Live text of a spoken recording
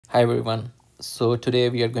Hi everyone. So today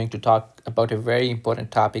we are going to talk about a very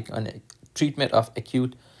important topic on treatment of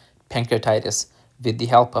acute pancreatitis with the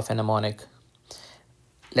help of a mnemonic.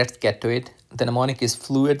 Let's get to it. The mnemonic is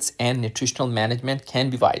fluids and nutritional management can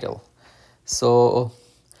be vital. So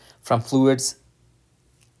from fluids,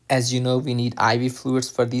 as you know, we need IV fluids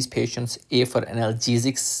for these patients, A for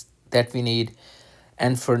analgesics that we need,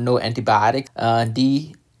 and for no antibiotics,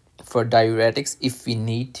 D for diuretics if we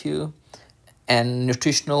need to, and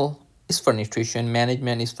nutritional is for nutrition,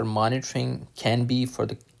 management is for monitoring, can be for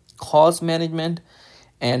the cause management,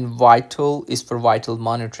 and vital is for vital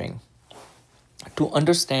monitoring. To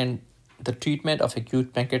understand the treatment of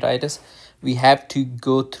acute pancreatitis, we have to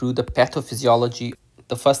go through the pathophysiology.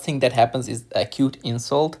 The first thing that happens is acute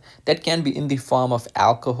insult that can be in the form of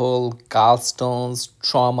alcohol, gallstones,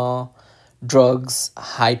 trauma, drugs,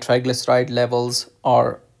 high triglyceride levels,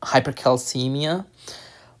 or hypercalcemia.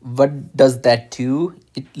 What does that do?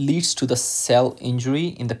 It leads to the cell injury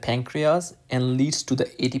in the pancreas and leads to the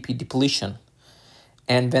ATP depletion.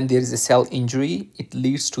 And when there is a cell injury, it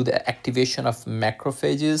leads to the activation of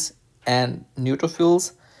macrophages and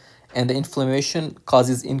neutrophils, and the inflammation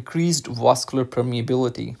causes increased vascular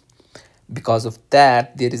permeability. Because of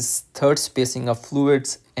that, there is third spacing of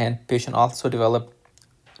fluids, and patient also develop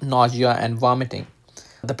nausea and vomiting.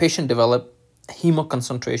 The patient develop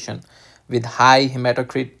hemoconcentration with high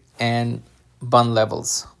hematocrit and bun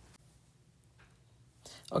levels.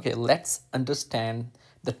 Okay, let's understand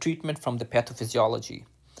the treatment from the pathophysiology.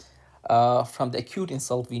 From the acute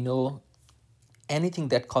insult, we know anything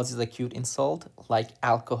that causes acute insult, like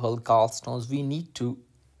alcohol, gallstones, we need to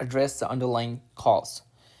address the underlying cause.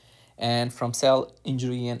 And from cell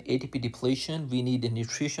injury and ATP depletion, we need the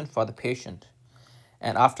nutrition for the patient.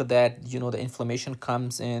 And after that, the inflammation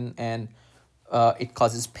comes in and it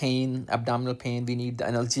causes pain, abdominal pain. We need the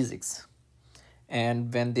analgesics.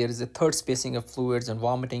 And when there is a third spacing of fluids and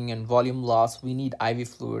vomiting and volume loss, we need IV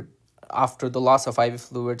fluid. After the loss of IV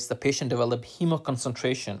fluids, the patient develops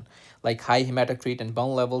hemoconcentration, like high hematocrit and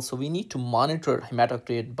bun levels. So we need to monitor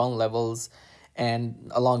hematocrit, bun levels, and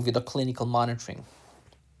along with the clinical monitoring.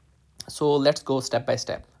 So let's go step by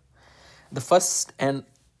step. The first and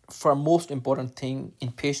for most important thing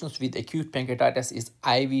in patients with acute pancreatitis is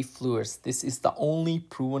IV fluids. This is the only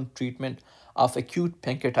proven treatment of acute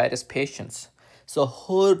pancreatitis patients. So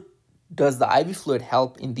how does the IV fluid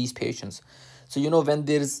help in these patients? So when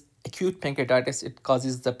there is acute pancreatitis, it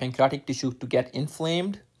causes the pancreatic tissue to get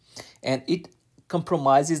inflamed, and it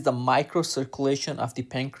compromises the microcirculation of the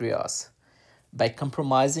pancreas. By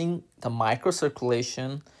compromising the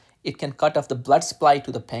microcirculation, it can cut off the blood supply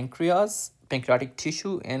to the pancreatic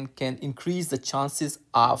tissue, and can increase the chances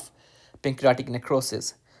of pancreatic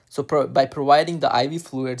necrosis. So by providing the IV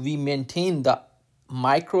fluid, we maintain the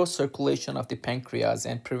microcirculation of the pancreas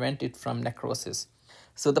and prevent it from necrosis.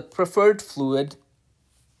 So the preferred fluid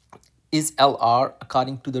is LR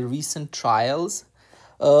according to the recent trials.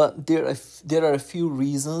 There are a few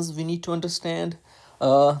reasons we need to understand.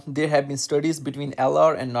 There have been studies between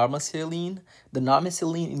LR and normal saline. The normal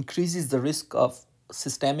saline increases the risk of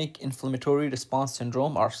systemic inflammatory response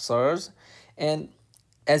syndrome, or SIRS. And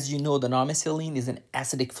as you know, the normal saline is an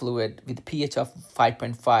acidic fluid with pH of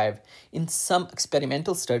 5.5. In some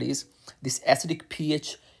experimental studies, this acidic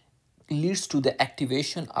pH leads to the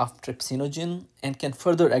activation of trypsinogen and can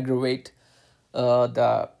further aggravate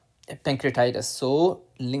the pancreatitis. So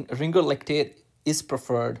ringer lactate is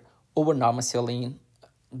preferred over normal saline.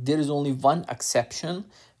 There is only one exception: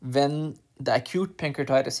 when the acute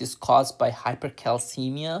pancreatitis is caused by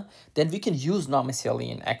hypercalcemia, then we can use normal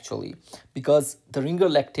saline actually, because the ringer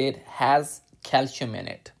lactate has calcium in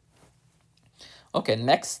it. Okay,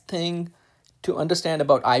 next thing to understand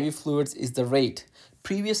about IV fluids is the rate.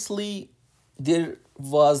 Previously, there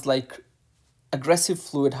was aggressive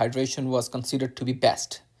fluid hydration was considered to be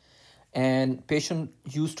best, and patient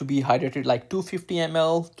used to be hydrated like 250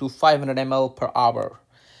 ml to 500 ml per hour.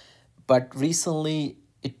 But recently,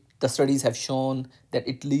 the studies have shown that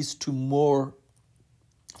it leads to more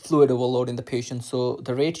fluid overload in the patient. So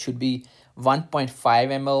the rate should be 1.5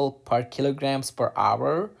 ml per kilograms per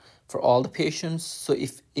hour for all the patients. So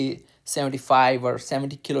if a 75 or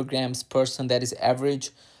 70 kilograms person, that is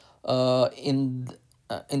average, in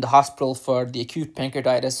the hospital for the acute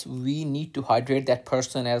pancreatitis, we need to hydrate that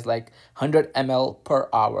person as 100 ml per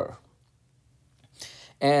hour.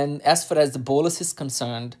 And as far as the bolus is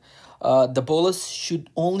concerned, the bolus should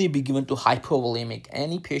only be given to hypovolemic.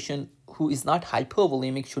 Any patient who is not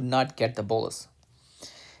hypovolemic should not get the bolus.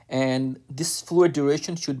 And this fluid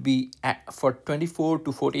duration should be for 24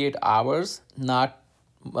 to 48 hours, not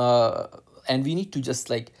and we need to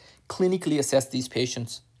just clinically assess these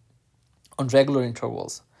patients on regular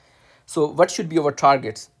intervals. So what should be our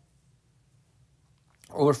targets?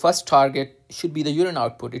 Our first target should be the urine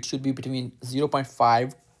output. It should be between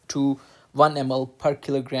 0.5 to 1 ml per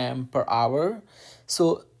kilogram per hour.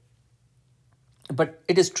 So, but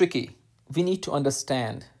it is tricky. We need to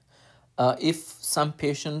understand if some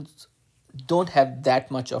patients don't have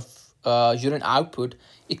that much of urine output,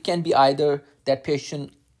 it can be either that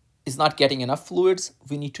patient is not getting enough fluids,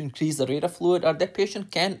 we need to increase the rate of fluid, or that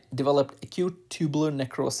patient can develop acute tubular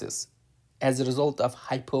necrosis as a result of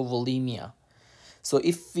hypovolemia. So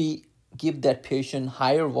if we give that patient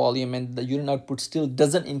higher volume and the urine output still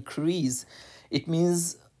doesn't increase, it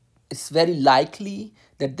means it's very likely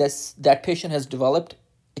that that patient has developed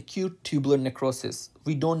acute tubular necrosis.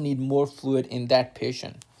 We don't need more fluid in that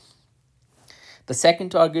patient. The second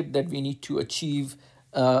target that we need to achieve,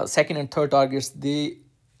 second and third targets, they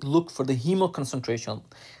look for the hemoconcentration.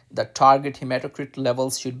 The target hematocrit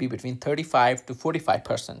levels should be between 35 to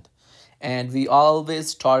 45%. And we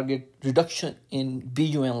always target reduction in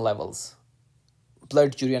BUN levels,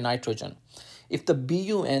 blood urea nitrogen. If the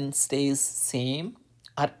BUN stays same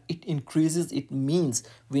or it increases, it means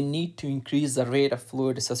we need to increase the rate of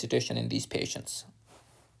fluid resuscitation in these patients.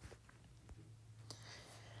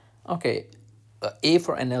 Okay, A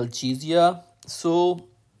for analgesia. So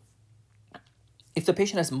if the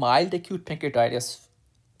patient has mild acute pancreatitis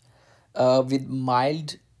with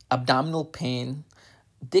mild abdominal pain,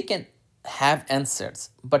 they can have NSAIDs,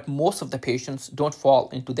 but most of the patients don't fall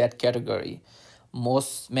into that category.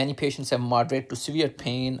 Many patients have moderate to severe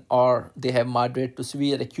pain, or they have moderate to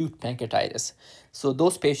severe acute pancreatitis. So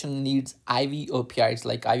those patients needs IV opioids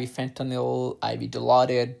like IV fentanyl, IV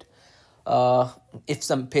Dilaudid. If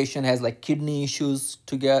some patient has like kidney issues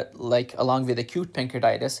to get like along with acute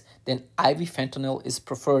pancreatitis, then IV fentanyl is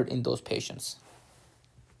preferred in those patients.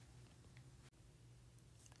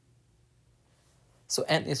 So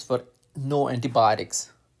N is for no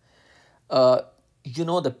antibiotics.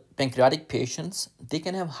 The pancreatic patients, they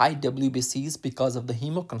can have high WBCs because of the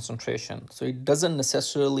hemoconcentration. So it doesn't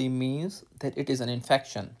necessarily mean that it is an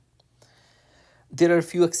infection. There are a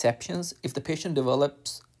few exceptions. If the patient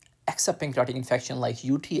develops extrapancreatic infection like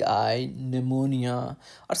UTI, pneumonia,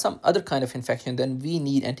 or some other kind of infection, then we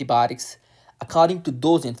need antibiotics according to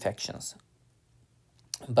those infections.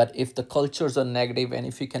 But if the cultures are negative and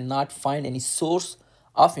if we cannot find any source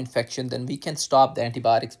of infection, then we can stop the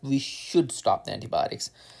antibiotics. We should stop the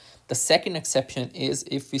antibiotics. The second exception is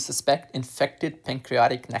if we suspect infected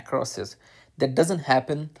pancreatic necrosis. That doesn't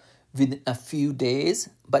happen within a few days,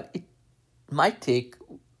 but it might take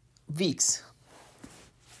weeks.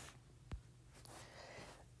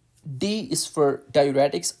 D is for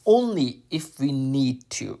diuretics only if we need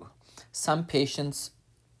to. Some patients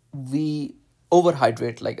we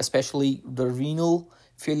overhydrate, like especially the renal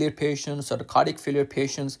failure patients or the cardiac failure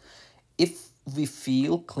patients. If we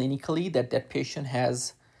feel clinically that that patient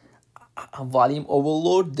has a volume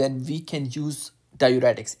overload, then we can use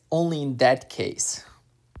diuretics only in that case.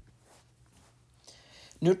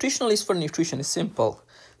 Nutritional is for nutrition is simple.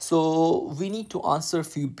 So we need to answer a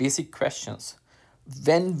few basic questions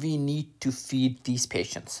when we need to feed these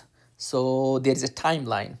patients. So there is a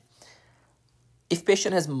timeline. If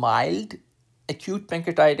patient has mild acute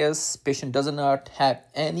pancreatitis, patient does not have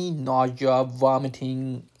any nausea,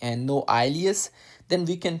 vomiting, and no ileus, then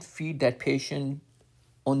we can feed that patient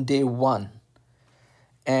on day 1.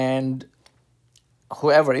 And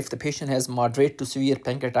however, if the patient has moderate to severe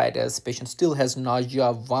pancreatitis, patient still has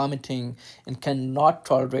nausea, vomiting, and cannot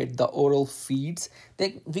tolerate the oral feeds,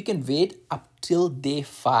 then we can wait up till day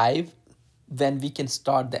 5 when we can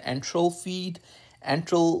start the enteral feed.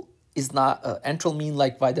 Enteral is not enteral mean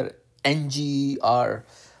like whether NG or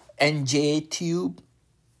NJ tube.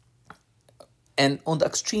 And on the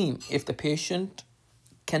extreme, if the patient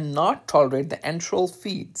cannot tolerate the enteral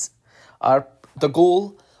feeds, or the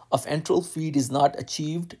goal of enteral feed is not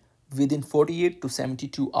achieved within 48 to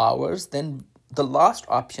 72 hours, then the last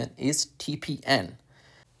option is TPN.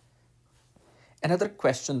 Another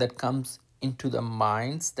question that comes into the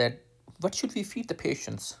minds that what should we feed the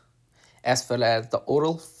patients? As far as the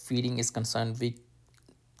oral feeding is concerned, we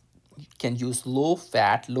can use low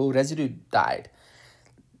fat, low residue diet,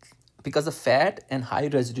 because the fat and high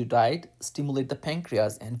residue diet stimulate the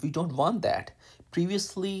pancreas, and we don't want that.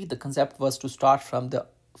 Previously, the concept was to start from the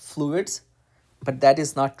fluids, but that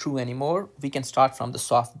is not true anymore. We can start from the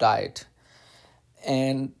soft diet.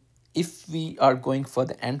 And if we are going for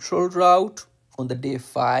the enteral route on the day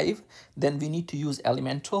 5, then we need to use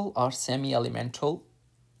elemental or semi-elemental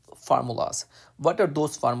formulas. What are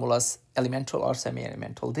those formulas, elemental or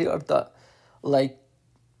semi-elemental? They are the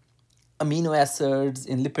amino acids.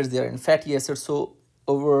 In lipids, they are in fatty acids. So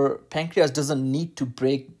our pancreas doesn't need to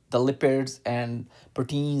break the lipids and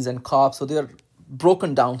proteins and carbs. So they're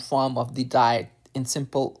broken down form of the diet in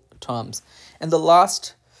simple terms. And the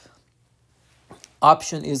last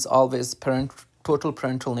option is always total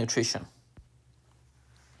parenteral nutrition.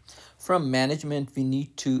 From management, we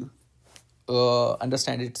need to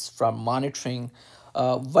understand it's from monitoring.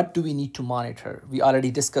 What do we need to monitor? We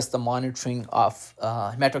already discussed the monitoring of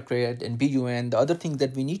hematocrit and BUN. The other thing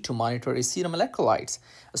that we need to monitor is serum electrolytes,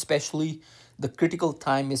 especially the critical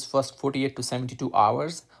time is first 48 to 72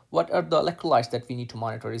 hours. What are the electrolytes that we need to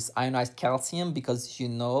monitor? Is ionized calcium, because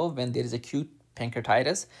when there is acute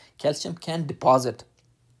pancreatitis, calcium can deposit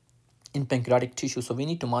in pancreatic tissue, so we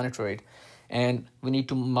need to monitor it. And we need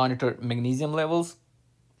to monitor magnesium levels,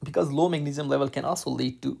 because low magnesium level can also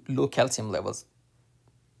lead to low calcium levels.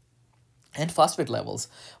 And phosphate levels.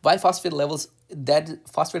 Why phosphate levels? That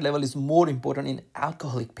phosphate level is more important in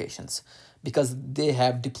alcoholic patients because they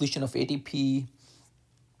have depletion of ATP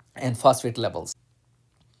and phosphate levels.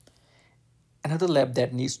 Another lab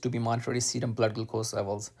that needs to be monitored is serum blood glucose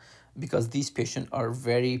levels, because these patients are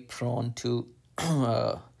very prone to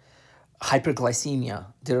hyperglycemia.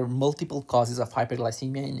 There are multiple causes of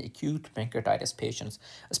hyperglycemia in acute pancreatitis patients,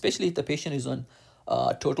 especially if the patient is on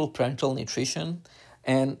total parenteral nutrition.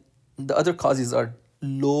 And the other causes are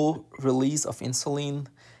low release of insulin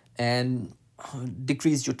and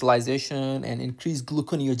decreased utilization and increased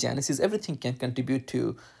gluconeogenesis. Everything can contribute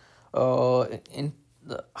to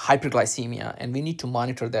hyperglycemia, and we need to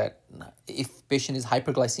monitor that. If patient is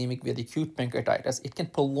hyperglycemic with acute pancreatitis, it can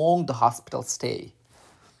prolong the hospital stay.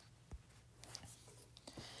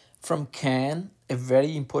 From CAN, a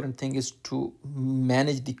very important thing is to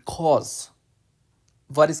manage the cause.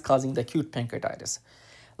 What is causing the acute pancreatitis?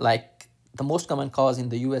 Like the most common cause in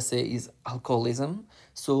the USA is alcoholism.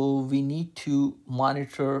 So we need to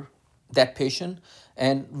monitor that patient,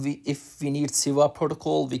 and if we need SIVA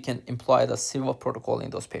protocol, we can employ the SIVA protocol in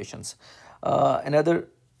those patients. Another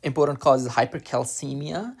important cause is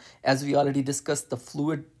hypercalcemia. As we already discussed, the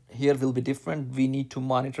fluid here will be different. We need to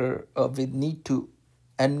monitor, we need to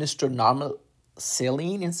administer normal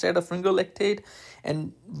saline instead of ringo lactate,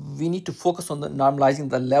 and we need to focus on the normalizing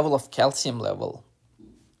the level of calcium level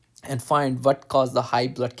and find what caused the high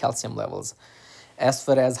blood calcium levels. As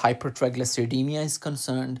far as hypertriglyceridemia is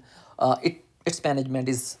concerned, its management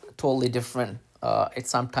is totally different. It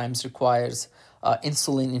sometimes requires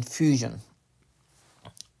insulin infusion.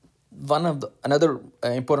 Another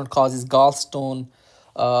important cause is gallstone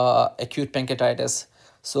acute pancreatitis.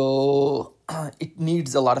 So it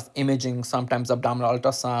needs a lot of imaging, sometimes abdominal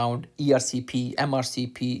ultrasound, ERCP,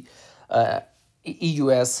 MRCP,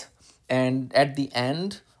 EUS, and at the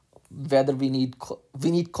end, whether we need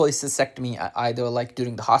cholecystectomy either like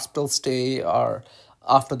during the hospital stay or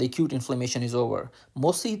after the acute inflammation is over.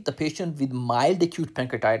 Mostly the patient with mild acute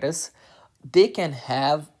pancreatitis, they can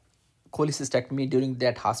have cholecystectomy during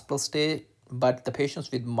that hospital stay, but the patients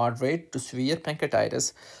with moderate to severe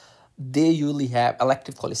pancreatitis, they usually have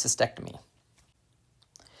elective cholecystectomy.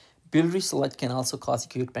 Biliary sludge can also cause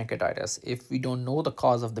acute pancreatitis. If we don't know the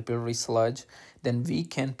cause of the biliary sludge, then we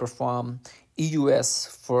can perform EUS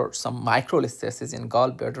for some microlithasis in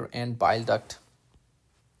gallbladder and bile duct.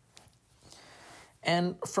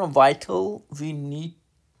 And from vital, we need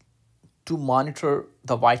to monitor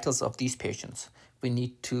the vitals of these patients. We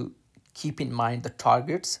need to keep in mind the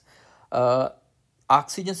targets.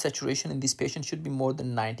 Oxygen saturation in this patient should be more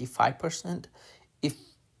than 95%. If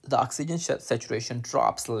the oxygen saturation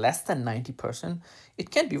drops less than 90%,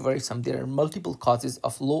 it can be worrisome. There are multiple causes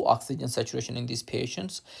of low oxygen saturation in these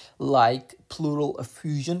patients, like pleural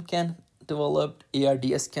effusion can develop,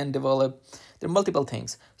 ARDS can develop. There are multiple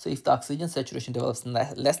things. So if the oxygen saturation develops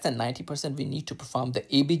less than 90%, we need to perform the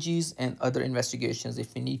ABGs and other investigations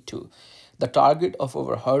if we need to. The target of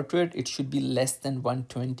our heart rate, it should be less than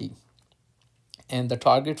 120. And the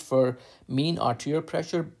target for mean arterial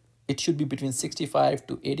pressure, it should be between 65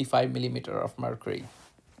 to 85 millimeter of mercury.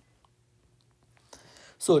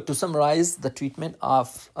 So to summarize the treatment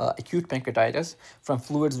of acute pancreatitis, from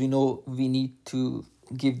fluids, we know we need to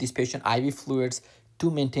give this patient IV fluids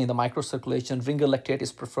to maintain the microcirculation. Ringer lactate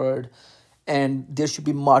is preferred, and there should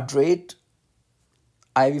be moderate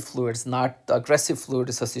IV fluids, not the aggressive fluid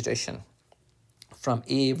resuscitation. From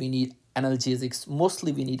A, we need analgesics.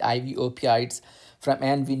 Mostly we need IV opioids. From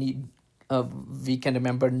N, we need we can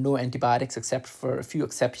remember no antibiotics except for a few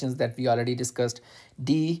exceptions that we already discussed.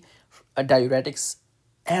 D, diuretics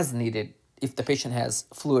as needed if the patient has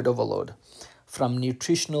fluid overload. From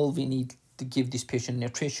nutritional, we need to give this patient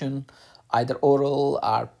nutrition, either oral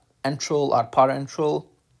or enteral or parenteral.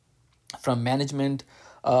 From management,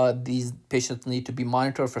 these patients need to be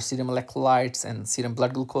monitored for serum electrolytes and serum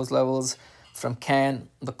blood glucose levels. From CAN,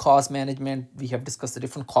 the cause management, we have discussed the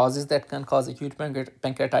different causes that can cause acute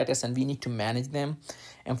pancreatitis, and we need to manage them.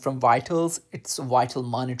 And from vitals, it's vital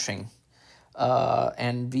monitoring.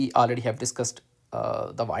 And we already have discussed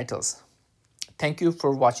the vitals. Thank you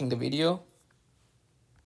for watching the video.